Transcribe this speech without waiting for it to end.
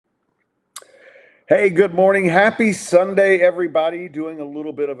Hey, good morning. Happy Sunday, everybody. Doing a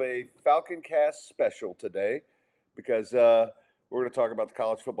little bit of a FalconCast special today because we're going to talk about the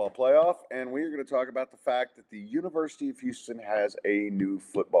college football playoff, and we're going to talk about the fact that the University of Houston has a new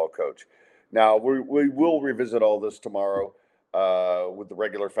football coach. Now, we will revisit all this tomorrow with the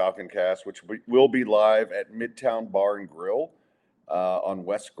regular FalconCast, which will be live at Midtown Bar and Grill on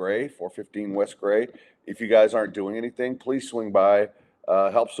West Gray, 415 West Gray. If you guys aren't doing anything, please swing by.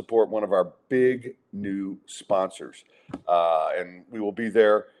 Help support one of our big new sponsors. And we will be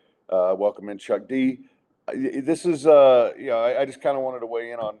there. Welcome in Chuck D. This is, I just kind of wanted to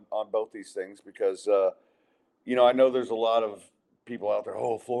weigh in on both these things because, I know there's a lot of people out there,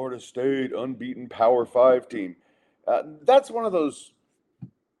 oh, Florida State, unbeaten Power Five team. That's one of those,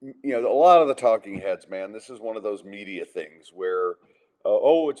 a lot of the talking heads, man. This is one of those media things where,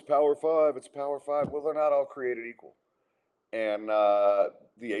 it's Power Five, it's Power Five. Well, they're not all created equal. And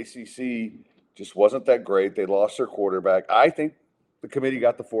the ACC just wasn't that great. They lost their quarterback. I think the committee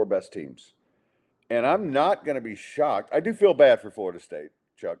got the four best teams. And I'm not going to be shocked. I do feel bad for Florida State,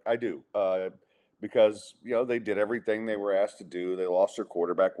 Chuck. I do. Because, they did everything they were asked to do. They lost their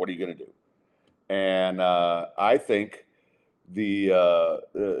quarterback. What are you going to do? And I think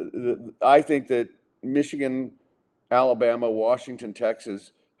I think that Michigan, Alabama, Washington,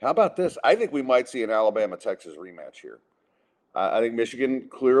 Texas. How about this? I think we might see an Alabama-Texas rematch here. I think Michigan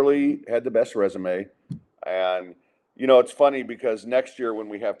clearly had the best resume. And, it's funny because next year when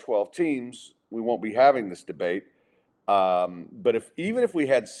we have 12 teams, we won't be having this debate. But even if we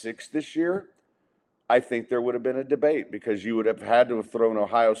had 6 this year, I think there would have been a debate because you would have had to have thrown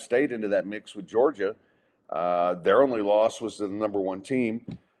Ohio State into that mix with Georgia. Their only loss was to the number 1 team.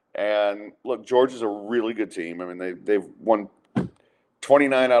 And look, Georgia's a really good team. I mean, they've won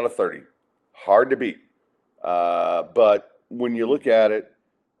 29 out of 30. Hard to beat. But when you look at it,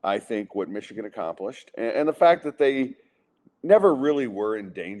 I think what Michigan accomplished and the fact that they never really were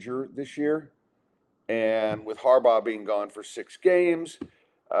in danger this year, and with Harbaugh being gone for 6 games,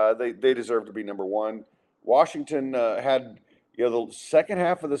 they deserve to be number 1. Washington had, the second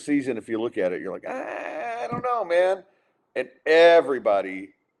half of the season, if you look at it, you're like, I don't know, man. And everybody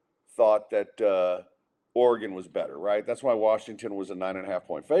thought that Oregon was better, right? That's why Washington was a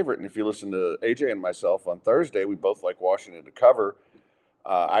 9.5-point favorite. And if you listen to AJ and myself on Thursday, we both like Washington to cover.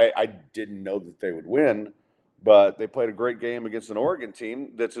 I didn't know that they would win, but they played a great game against an Oregon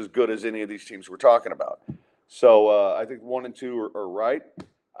team that's as good as any of these teams we're talking about. So I think 1 and 2 are right.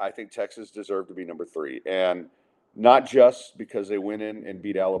 I think Texas deserved to be number 3. And not just because they went in and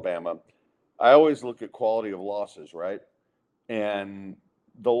beat Alabama. I always look at quality of losses, right? And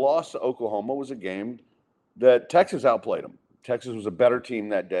the loss to Oklahoma was a game that Texas outplayed them. Texas was a better team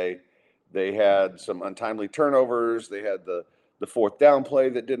that day. They had some untimely turnovers. They had the 4th down play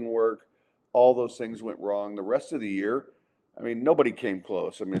that didn't work. All those things went wrong. The rest of the year, I mean, nobody came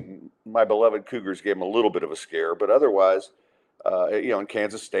close. I mean, my beloved Cougars gave them a little bit of a scare, but otherwise, and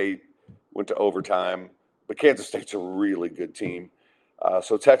Kansas State went to overtime. But Kansas State's a really good team.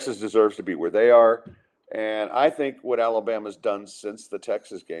 So Texas deserves to be where they are. And I think what Alabama's done since the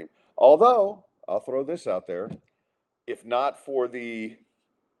Texas game, although I'll throw this out there, if not for the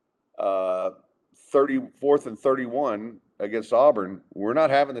 34th and 31 against Auburn, we're not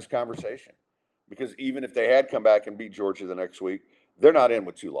having this conversation. Because even if they had come back and beat Georgia the next week, they're not in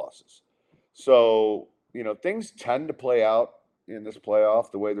with 2 losses. So, things tend to play out in this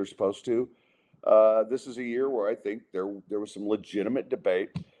playoff the way they're supposed to. This is a year where I think there was some legitimate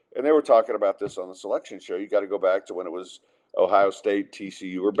debate. And they were talking about this on the selection show. You got to go back to when it was Ohio State,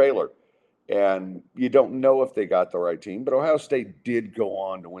 TCU, or Baylor. And you don't know if they got the right team, but Ohio State did go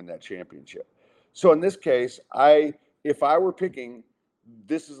on to win that championship. So in this case, if I were picking,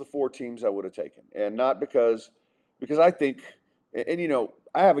 this is the 4 teams I would have taken. And not because I think, and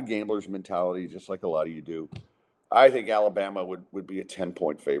I have a gambler's mentality just like a lot of you do. I think Alabama would be a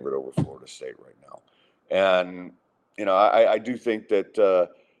 10-point favorite over Florida State right now. And, I do think that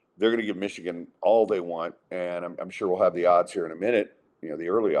they're going to give Michigan all they want. And I'm sure we'll have the odds here in a minute, the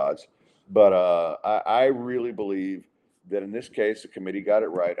early odds. But I really believe that in this case, the committee got it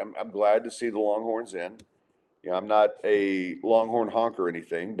right. I'm glad to see the Longhorns in. I'm not a Longhorn honk or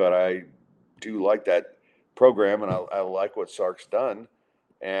anything, but I do like that program, and I like what Sark's done.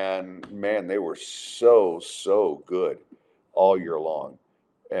 And, man, they were so good all year long.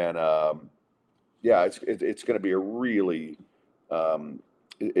 And, it's going to be a really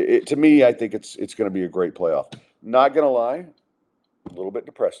to me, I think it's going to be a great playoff. Not going to lie, a little bit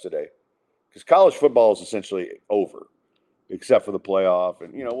depressed today because college football is essentially over except for the playoff.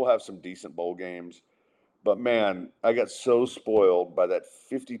 And, we'll have some decent bowl games. But man, I got so spoiled by that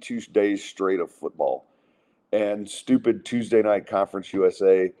 52 days straight of football and stupid Tuesday night Conference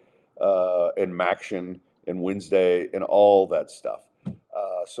USA and Maction and Wednesday and all that stuff.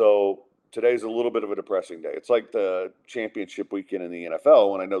 So today's a little bit of a depressing day. It's like the championship weekend in the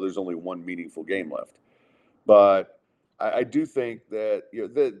NFL when I know there's only one meaningful game left. But I do think that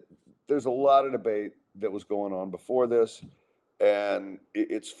there's a lot of debate that was going on before this, and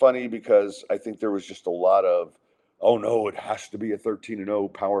it's funny because I think there was just a lot of, oh no, it has to be a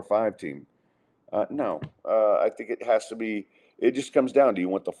 13-0 Power Five team. No, I think it has to be. It just comes down: do you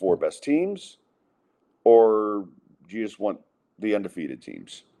want the four best teams, or do you just want the undefeated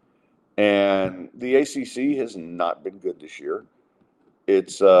teams? And the ACC has not been good this year.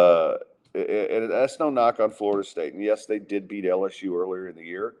 It's and that's no knock on Florida State. And yes, they did beat LSU earlier in the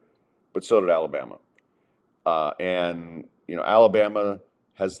year, but so did Alabama. And Alabama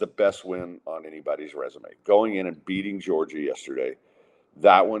has the best win on anybody's resume, going in and beating Georgia yesterday.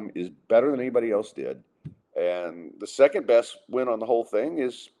 That one is better than anybody else did. And the second best win on the whole thing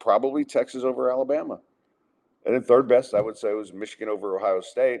is probably Texas over Alabama. And then third best, I would say, was Michigan over Ohio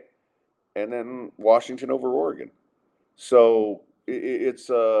State, and then Washington over Oregon. So it's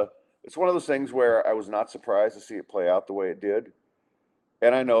one of those things where I was not surprised to see it play out the way it did.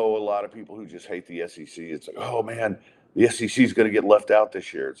 And I know a lot of people who just hate the SEC. It's like, oh man, the SEC is going to get left out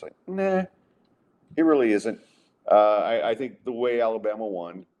this year. It's like, nah, it really isn't. I think the way Alabama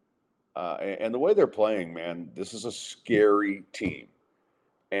won and the way they're playing, man, this is a scary team.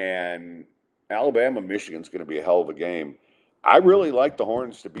 And Alabama Michigan's going to be a hell of a game. I really like the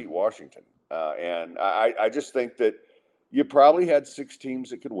Horns to beat Washington, and I just think that you probably had six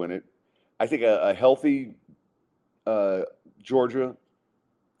teams that could win it. I think a healthy Georgia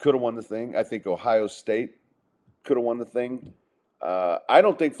could have won the thing. I think Ohio State could have won the thing. I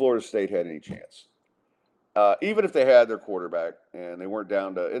don't think Florida State had any chance. Even if they had their quarterback and they weren't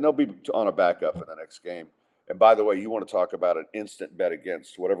down to, and they'll be on a backup in the next game. And by the way, you want to talk about an instant bet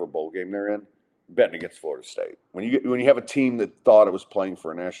against whatever bowl game they're in, betting against Florida State. When you have a team that thought it was playing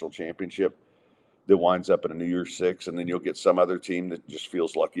for a national championship that winds up in a New Year's Six, and then you'll get some other team that just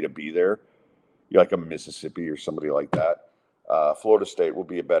feels lucky to be there. You're like a Mississippi or somebody like that. Florida State will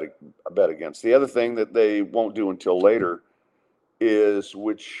be a bet against. The other thing that they won't do until later is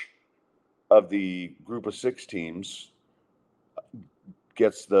which of the group of six teams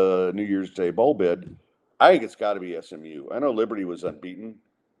gets the New Year's Day bowl bid. I think it's got to be SMU. I know Liberty was unbeaten.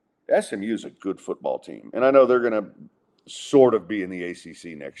 SMU is a good football team, and I know they're going to sort of be in the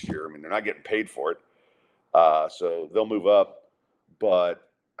ACC next year. I mean, they're not getting paid for it, so they'll move up. But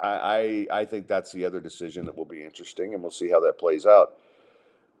I think that's the other decision that will be interesting, and we'll see how that plays out.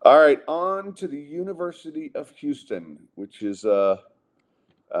 All right, on to the University of Houston, which is Chuck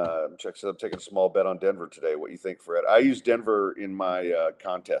said I'm taking a small bet on Denver today. What you think, Fred? I use Denver in my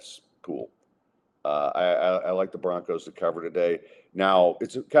contest pool. I like the Broncos to cover today. Now,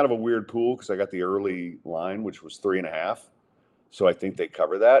 it's kind of a weird pool because I got the early line, which was 3.5. So I think they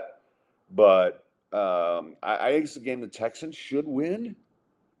cover that. But I think it's a game the Texans should win.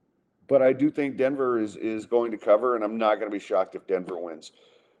 But I do think Denver is going to cover, and I'm not going to be shocked if Denver wins.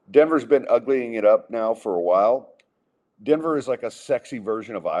 Denver's been uglying it up now for a while. Denver is like a sexy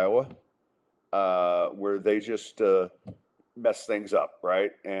version of Iowa, where they just mess things up,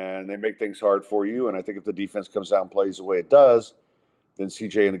 right? And they make things hard for you. And I think if the defense comes out and plays the way it does, then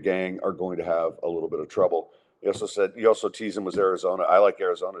CJ and the gang are going to have a little bit of trouble. You also tease him with Arizona. I like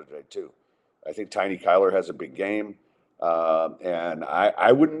Arizona today too. I think Tiny Kyler has a big game, and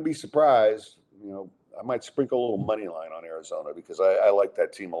I wouldn't be surprised. I might sprinkle a little money line on Arizona because I like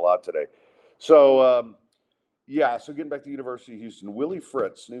that team a lot today. So so getting back to University of Houston, Willie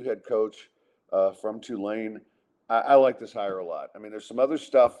Fritz, new head coach from Tulane. I like this hire a lot. I mean, there's some other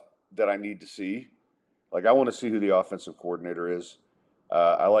stuff that I need to see. Like, I want to see who the offensive coordinator is.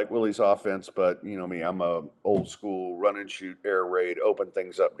 I like Willie's offense, but you know me, I'm a old school run and shoot, air raid, open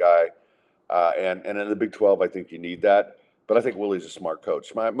things up guy. And in the Big 12, I think you need that. But I think Willie's a smart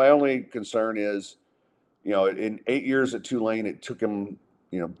coach. My only concern is, in 8 years at Tulane, it took him,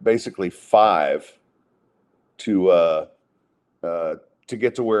 basically 5 to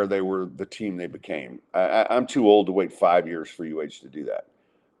get to where they were the team they became. I'm too old to wait 5 years for UH to do that.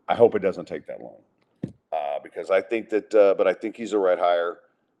 I hope it doesn't take that long. Because I think that, but I think he's a right hire.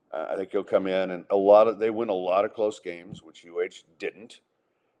 I think he'll come in and they win a lot of close games, which UH didn't.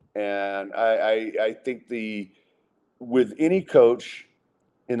 And I think with any coach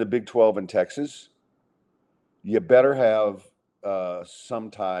in the Big 12 in Texas, you better have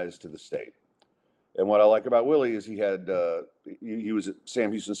some ties to the state. And what I like about Willie is he was at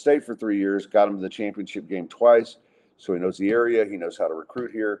Sam Houston State for 3 years, got him to the championship game twice, so he knows the area, he knows how to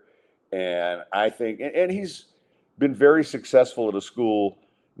recruit here, and I think, and he's been very successful at a school.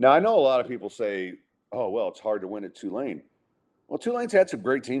 Now I know a lot of people say, "Oh, well, it's hard to win at Tulane." Well, Tulane's had some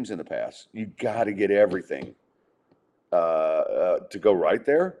great teams in the past. You got to get everything to go right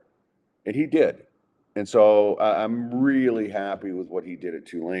there, and he did. And so I'm really happy with what he did at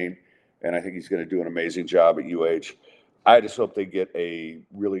Tulane, and I think he's going to do an amazing job at UH. I just hope they get a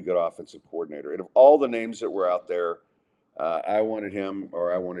really good offensive coordinator. And of all the names that were out there, I wanted him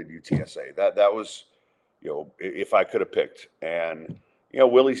or I wanted UTSA. That was, if I could have picked. And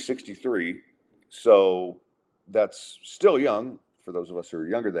Willie's 63, so that's still young for those of us who are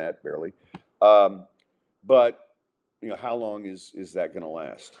younger than that, barely. But how long is that going to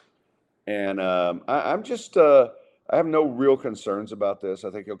last? And I'm just, I have no real concerns about this. I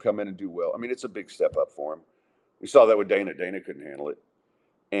think he'll come in and do well. I mean, it's a big step up for him. We saw that with Dana. Dana couldn't handle it.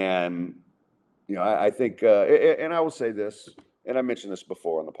 And, I think, and I will say this, and I mentioned this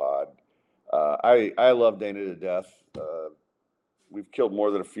before on the pod. I love Dana to death. We've killed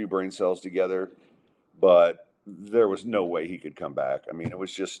more than a few brain cells together, but there was no way he could come back. I mean, it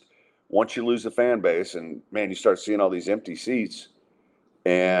was just once you lose the fan base and, man, you start seeing all these empty seats.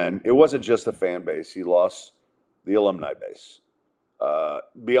 And it wasn't just the fan base. He lost the alumni base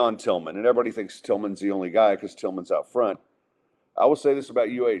beyond Tillman. And everybody thinks Tillman's the only guy because Tillman's out front. I will say this about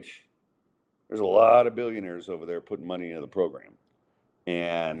UH. There's a lot of billionaires over there putting money into the program.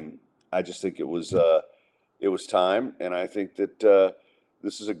 And I just think it was time. And I think that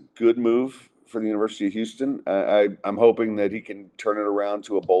this is a good move for the University of Houston. I'm hoping that he can turn it around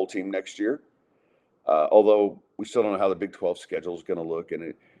to a bowl team next year. Although we still don't know how the Big 12 schedule is going to look.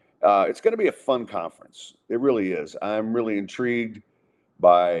 And it's going to be a fun conference. It really is. I'm really intrigued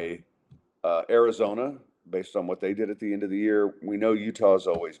by Arizona based on what they did at the end of the year. We know Utah is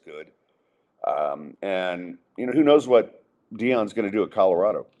always good. And, who knows what Deion's going to do at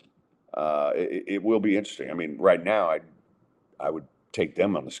Colorado. It will be interesting. I mean, right now, I would take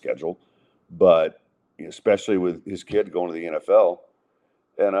them on the schedule. But especially with his kid going to the NFL.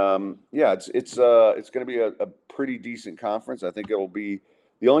 And it's going to be a pretty decent conference. I think it'll be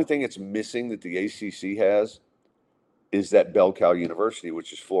the only thing it's missing that the ACC has is that bell cow university,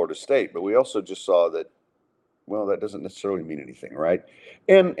 which is Florida State. But we also just saw that, well, that doesn't necessarily mean anything, right?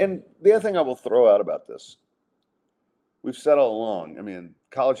 And the other thing I will throw out about this, we've said all along, I mean,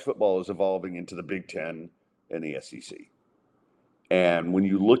 college football is evolving into the Big Ten and the SEC. And when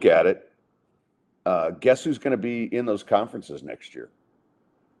you look at it, guess who's going to be in those conferences next year?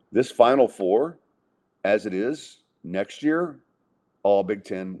 This Final Four, as it is next year, all Big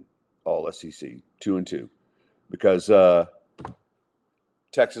Ten, all SEC, 2-2, because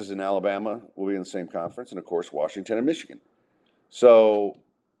Texas and Alabama will be in the same conference, and of course Washington and Michigan. So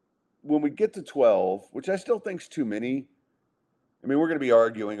when we get to 12, which I still think is too many, I mean, we're going to be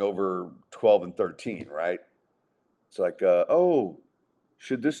arguing over 12 and 13, right? It's like,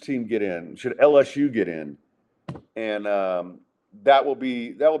 should this team get in? Should LSU get in? And that will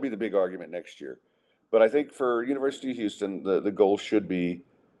be the big argument next year. But I think for University of Houston, the goal should be,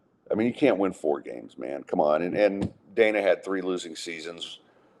 I mean, you can't win 4 games, man. Come on. And Dana had 3 losing seasons.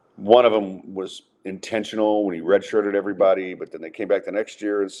 One of them was intentional when he redshirted everybody, but then they came back the next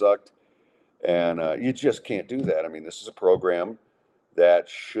year and sucked. And you just can't do that. I mean, this is a program that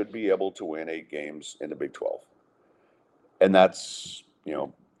should be able to win 8 games in the Big 12. And that's,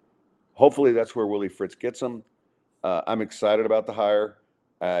 hopefully that's where Willie Fritz gets them. I'm excited about the hire.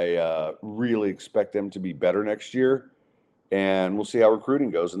 I really expect them to be better next year, and we'll see how recruiting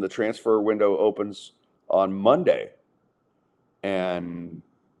goes. And the transfer window opens on Monday, and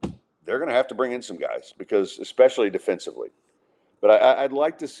they're going to have to bring in some guys because, especially defensively. But I'd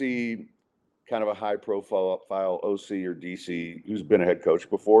like to see kind of a high-profile OC or DC who's been a head coach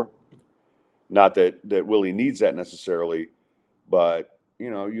before. Not that Willie needs that necessarily, but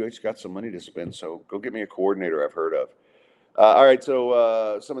UH got some money to spend, so go get me a coordinator I've heard of. All right,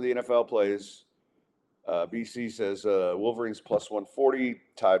 so some of the NFL plays. BC says Wolverines plus 140,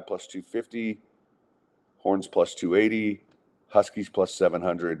 Tide plus 250, Horns plus 280, Huskies plus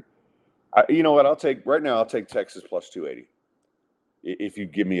 700. You know what? I'll take Texas plus 280 if you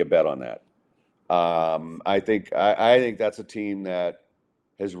give me a bet on that. I think that's a team that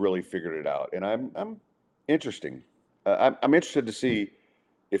has really figured it out, and I'm interesting. I'm interested to see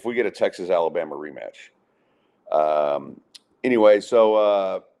if we get a Texas-Alabama rematch. Anyway,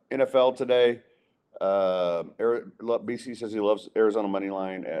 so NFL today, BC says he loves Arizona money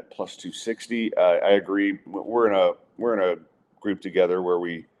line at plus 260. I agree. We're in a group together where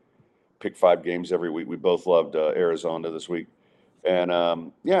we pick 5 games every week. We both loved Arizona this week.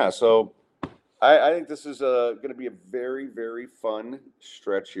 And yeah, so I think this is going to be a very, very fun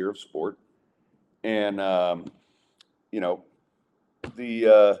stretch here of sport. And you know,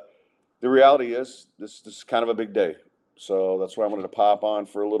 the reality is this is kind of a big day. So that's why I wanted to pop on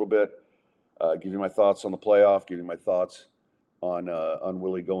for a little bit, give you my thoughts on the playoff, give you my thoughts on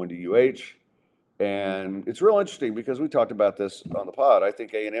Willie going to UH. And it's real interesting because we talked about this on the pod. I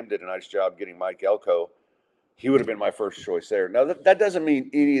think A&M did a nice job getting Mike Elko. He would have been my first choice there. Now, that doesn't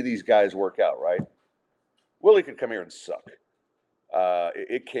mean any of these guys work out, right? Willie could come here and suck.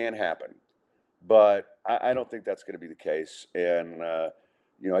 It can happen. But I don't think that's going to be the case. And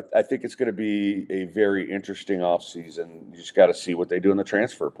I think it's going to be a very interesting offseason. You just got to see what they do in the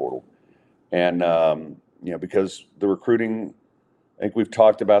transfer portal. And because the recruiting, I think we've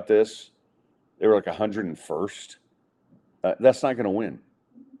talked about this, they were like 101st. That's not going to win,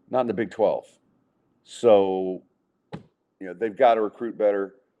 not in the Big 12. So, they've got to recruit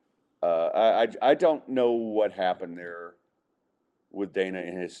better. I don't know what happened there with Dana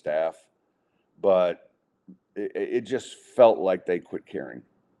and his staff, but it just felt like they quit caring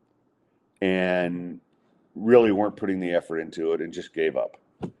and really weren't putting the effort into it and just gave up.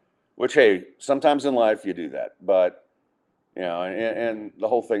 Which, hey, sometimes in life you do that. But, and the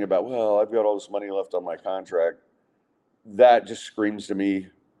whole thing about, well, I've got all this money left on my contract, that just screams to me,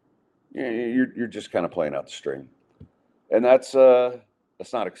 you're just kind of playing out the string. And that's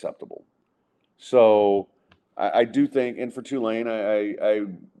not acceptable. So I do think, and for Tulane, I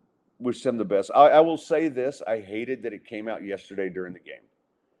wish them the best. I will say this. I hated that it came out yesterday during the game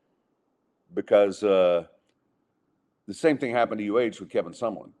because the same thing happened to UH with Kevin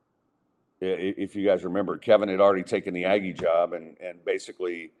Sumlin. If you guys remember, Kevin had already taken the Aggie job and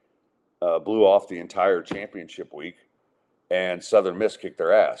basically blew off the entire championship week, and Southern Miss kicked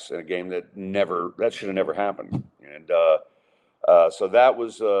their ass in a game that should have never happened. And so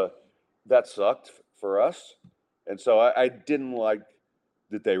that sucked for us. And so I didn't like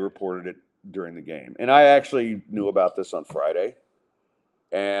that they reported it during the game. And I actually knew about this on Friday.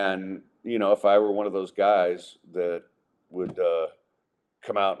 And, if I were one of those guys that would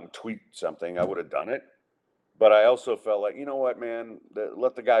come out and tweet something, I would have done it. But I also felt like, you know what, man,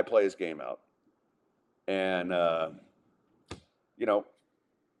 let the guy play his game out. And, and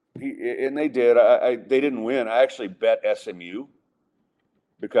they did. They didn't win. I actually bet SMU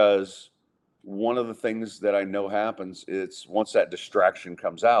because one of the things that I know happens is once that distraction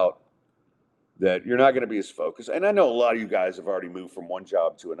comes out, that you're not going to be as focused. And I know a lot of you guys have already moved from one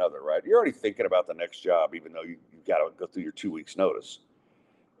job to another, right? You're already thinking about the next job, even though you've got to go through your 2 weeks notice.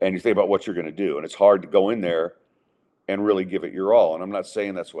 And you think about what you're going to do. And it's hard to go in there and really give it your all. And I'm not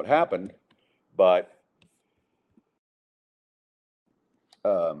saying that's what happened, but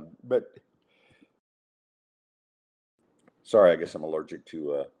sorry, I guess I'm allergic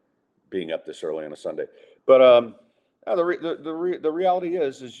to being up this early on a Sunday. But the reality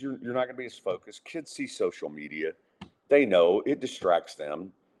is you're not going to be as focused. Kids see social media. They know it distracts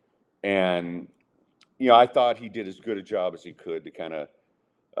them. And, I thought he did as good a job as he could to kind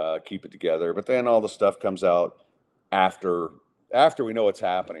of keep it together. But then all the stuff comes out after we know what's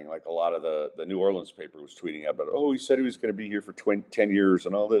happening. Like a lot of the New Orleans paper was tweeting about, he said he was going to be here for 10 years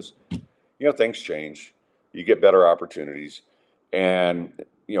and all this. Things change. You get better opportunities. And,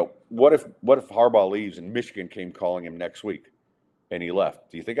 what if Harbaugh leaves and Michigan came calling him next week and he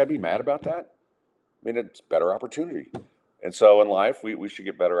left? Do you think I'd be mad about that? I mean, it's better opportunity. And so in life, we should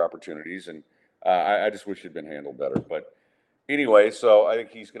get better opportunities. And I just wish it had been handled better. But anyway, so I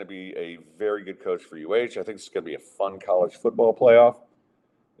think he's going to be a very good coach for UH. I think it's going to be a fun college football playoff.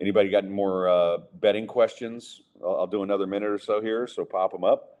 Anybody got more betting questions? I'll do another minute or so here, so pop them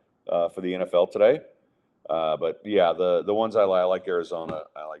up for the NFL today. But yeah, the ones I like Arizona.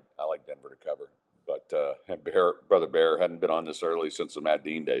 I like Denver to cover. But Brother Bear hadn't been on this early since the Matt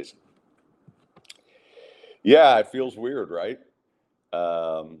Dean days. Yeah, it feels weird, right?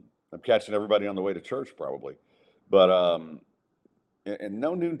 I'm catching everybody on the way to church probably, but and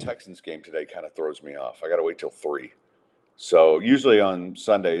no noon Texans game today kind of throws me off. I got to wait till 3. So usually on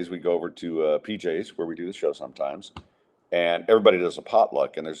Sundays we go over to PJ's where we do the show sometimes, and everybody does a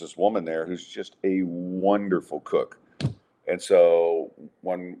potluck. And there's this woman there who's just a wonderful cook. And so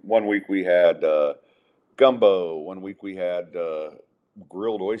one week we had gumbo. One week we had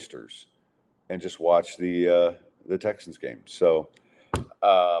grilled oysters, and just watched the Texans game. So,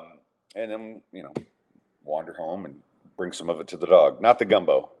 and then wander home and bring some of it to the dog. Not the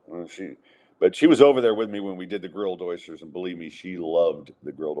gumbo. But she was over there with me when we did the grilled oysters, and believe me, she loved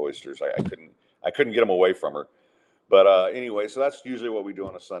the grilled oysters. I couldn't get them away from her. But anyway, so that's usually what we do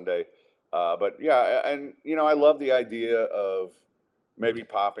on a Sunday. But yeah, and I love the idea of maybe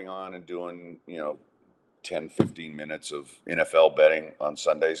popping on and doing 10, 15 minutes of NFL betting on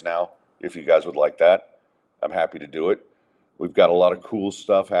Sundays now. If you guys would like that, I'm happy to do it. We've got a lot of cool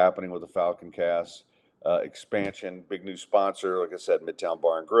stuff happening with the FalconCast expansion. Big new sponsor, like I said, Midtown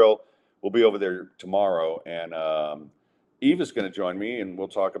Bar and Grill. We'll be over there tomorrow, and Eve is going to join me, and we'll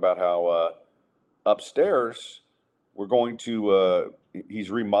talk about how upstairs we're going to.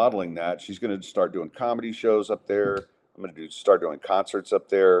 He's remodeling that. She's going to start doing comedy shows up there. I'm going to start doing concerts up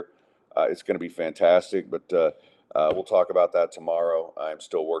there. It's going to be fantastic, but we'll talk about that tomorrow. I'm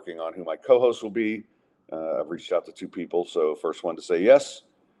still working on who my co-host will be. I've reached out to two people, so first one to say yes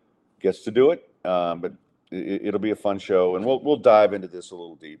gets to do it. But it'll be a fun show, and we'll dive into this a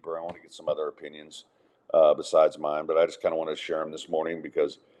little deeper. I want to get some other opinions besides mine, but I just kind of want to share them this morning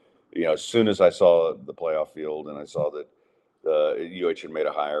because as soon as I saw the playoff field and I saw that UH had made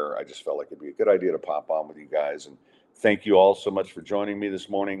a hire, I just felt like it'd be a good idea to pop on with you guys. And thank you all so much for joining me this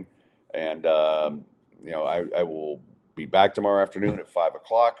morning. And I will be back tomorrow afternoon at 5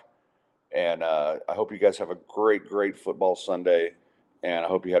 o'clock. And I hope you guys have a great, great football Sunday. And I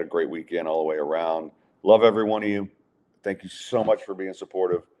hope you had a great weekend all the way around. Love every one of you. Thank you so much for being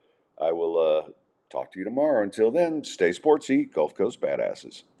supportive. I will talk to you tomorrow. Until then, stay sportsy, Gulf Coast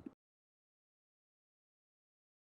badasses.